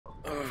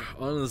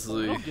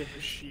Honestly, I don't give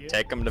a shit.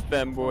 Take him to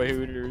Femboy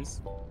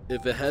Hooters.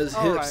 if it has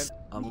hips,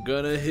 I'm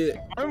gonna hit.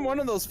 I'm one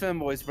of those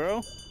femboys,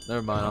 bro.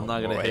 Never mind, I'm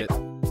not gonna hit.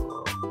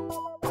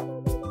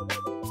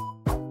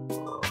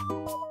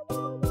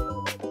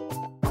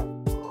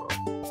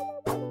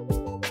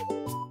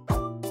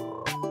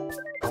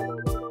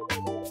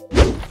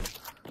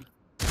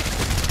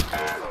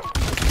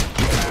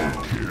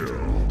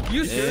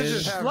 You should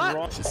just have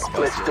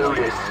Let's do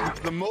this.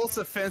 the most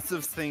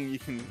offensive thing you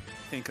can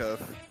think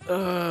of.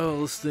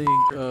 Let's think.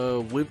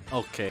 Whip.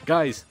 Okay,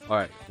 guys. All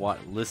right.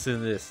 What? Listen to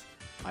this.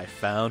 I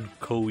found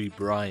Kobe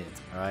Bryant.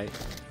 All right.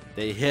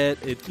 They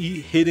had an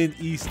hidden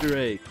Easter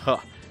egg. Huh.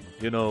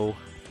 You know,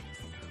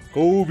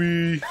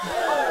 Kobe.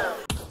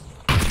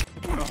 I'm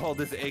gonna hold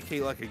this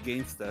AK like a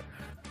gangster.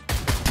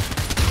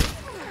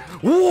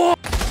 What?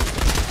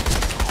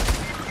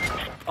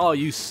 Oh,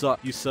 you suck.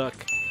 You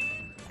suck.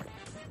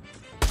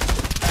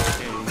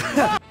 You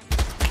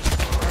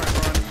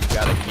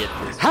gotta get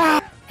this.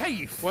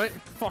 Hey, what,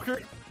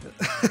 fucker?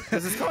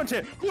 This is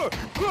content. Look.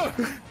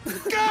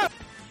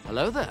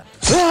 Hello there.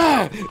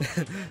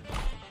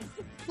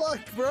 Fuck,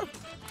 bro.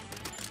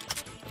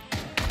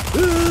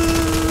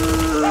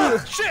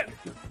 Shit.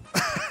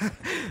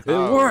 It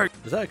worked.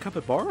 Is that a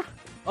capybara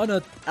on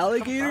an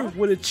alligator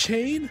with a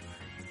chain?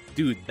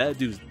 Dude,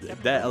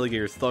 that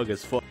alligator's thug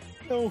as fuck.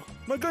 No,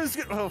 my gun's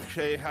getting.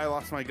 Okay, I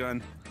lost my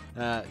gun.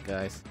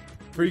 Guys,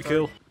 free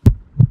kill.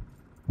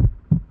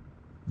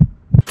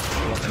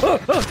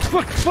 Fuck! Oh,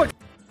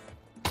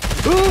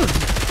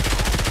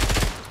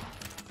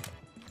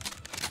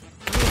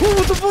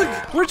 what the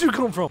fuck? Where'd you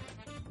come from?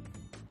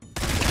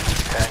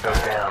 Tango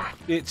down.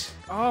 Bitch.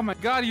 Oh my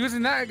god,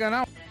 using that gun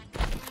out.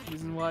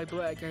 Reason why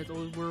black guys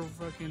always wear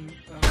fucking.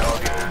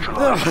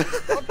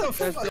 What the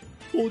fuck?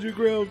 Hold your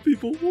ground,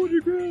 people. Hold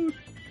your ground.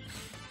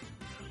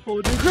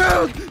 Hold your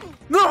ground.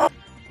 No!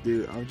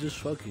 Dude, I'm just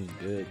fucking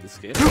good at this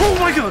game. Oh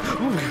my god!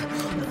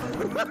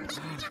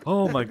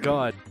 Oh my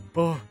god.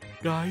 Oh,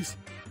 guys.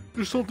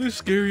 There's something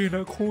scary in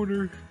that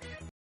corner.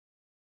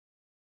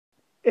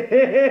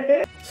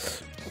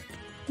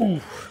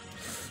 Ooh.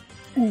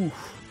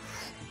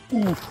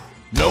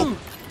 Nope.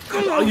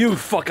 Oh, you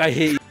fuck, I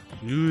hate you.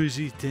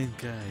 Yuji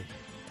Tenkai.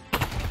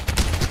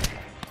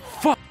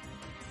 Fuck.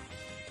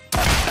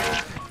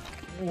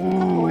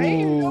 Oh,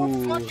 ain't no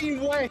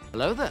fucking way.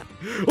 Hello there.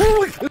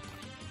 Oh my god.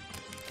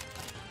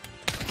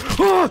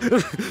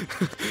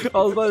 I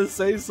was about to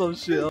say some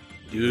shit.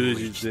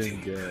 Yuji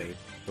Tenkai.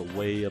 The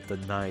way of the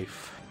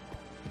knife.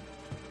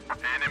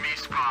 Enemy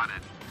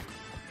spotted.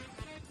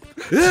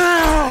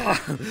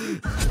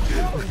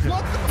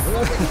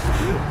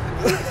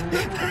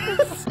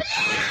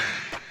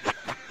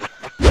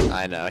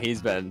 I know,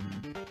 he's been.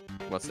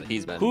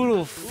 He's been. Who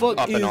the fuck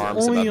up is in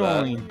arms about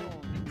Oyon?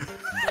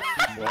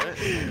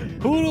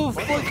 Who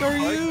the fuck are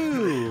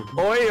you?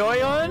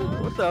 Oyon?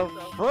 What the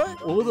fuck?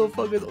 Who the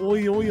fuck is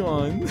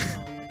Oyon?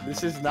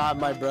 This is not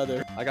my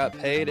brother. I got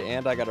paid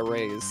and I got a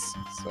raise,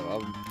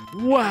 so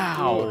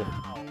Wow!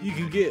 You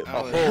can get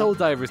hell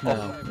divers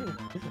now.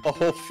 a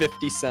whole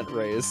 50-cent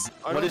raise.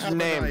 What is your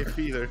name?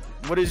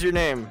 What is your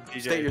name?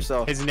 DJ. State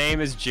yourself. His name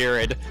is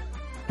Jared.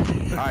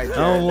 Alright, I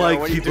don't like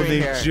what are you people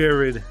doing named here?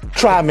 Jared.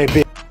 Try me,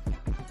 bitch.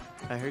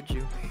 I heard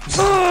you.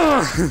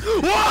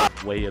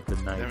 Way up the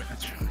knife.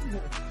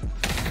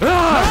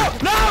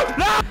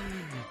 No!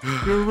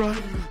 You're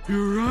right.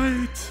 You're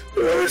right.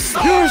 You're so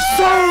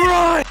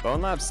right.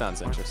 Bone Lab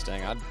sounds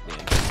interesting. I'd be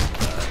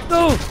interested.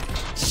 No!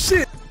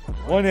 Shit!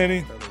 One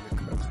inning.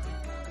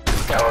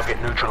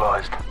 Target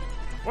neutralized.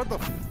 What the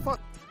fuck?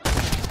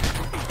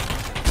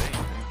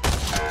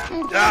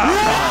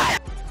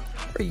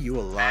 Are you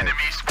alive?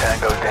 Enemies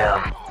tango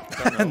down.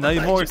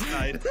 Nine more.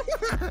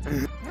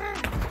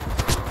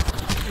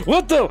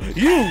 What the?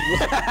 You!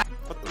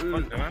 Am I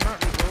not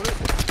reloaded?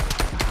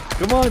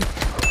 Come on.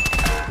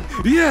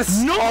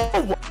 Yes! No!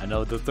 I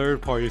know the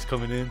third party is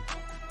coming in.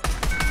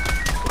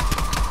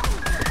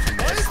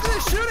 What is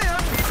this shooting?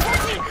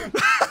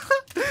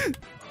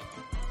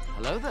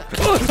 Hello there.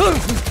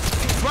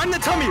 Run the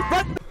tummy!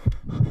 Run!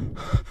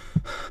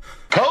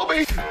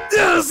 Kobe!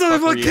 Yes! I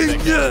What were you fucking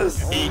thinking?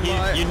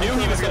 yes! You knew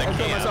he was gonna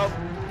camp.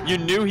 You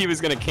knew he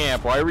was gonna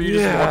camp. Why were you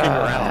just walking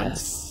around?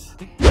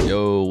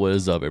 Yo, what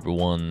is up,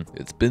 everyone?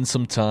 It's been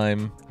some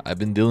time. I've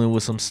been dealing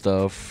with some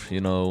stuff, you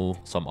know,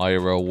 some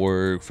IRL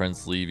work,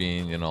 friends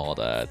leaving, and all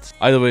that.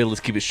 Either way, let's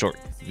keep it short.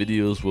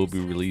 Videos will be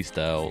released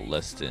out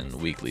less than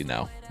weekly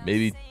now.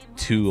 Maybe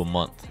 2 a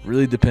month.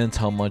 Really depends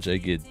how much I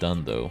get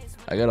done, though.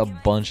 I got a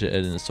bunch of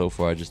editing so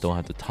far, I just don't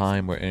have the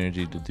time or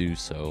energy to do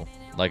so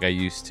like I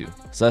used to.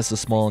 So that's a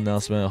small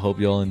announcement. I hope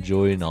y'all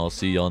enjoy, and I'll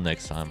see y'all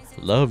next time.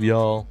 Love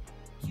y'all.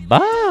 Bye!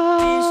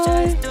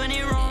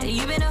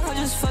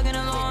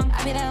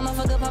 I be that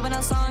motherfucker popping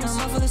out songs,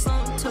 motherfucker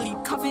song till you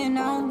coughing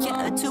now.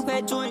 Yeah, a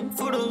 2-pack joint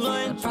for the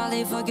lunch.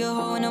 Probably fuck your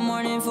hoe in the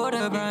morning for the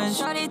brunch.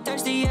 Shawty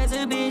thirsty as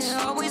a bitch,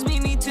 always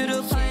beat me to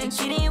the punch.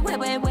 She didn't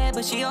wet,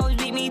 but she always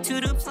beat me to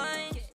the punch.